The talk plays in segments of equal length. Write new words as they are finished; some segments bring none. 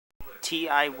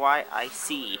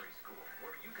TIYIC,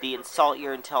 the Insult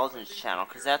Your Intelligence channel,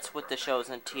 because that's what the shows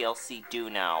on TLC do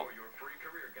now.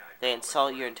 They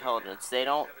insult your intelligence. They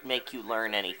don't make you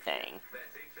learn anything.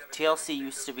 TLC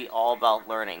used to be all about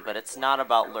learning, but it's not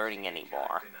about learning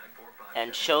anymore.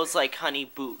 And shows like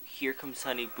Here Comes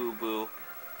Honey Boo Boo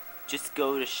just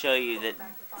go to show you that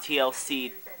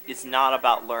TLC is not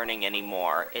about learning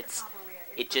anymore.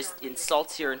 It just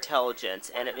insults your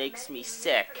intelligence, and it makes me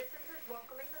sick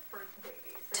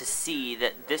to see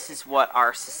that this is what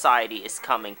our society is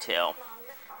coming to.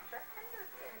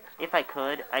 If I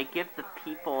could, I'd give the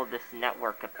people of this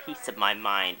network a piece of my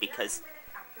mind, because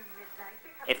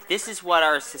if this is what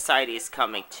our society is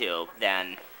coming to,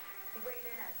 then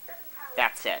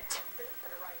that's it.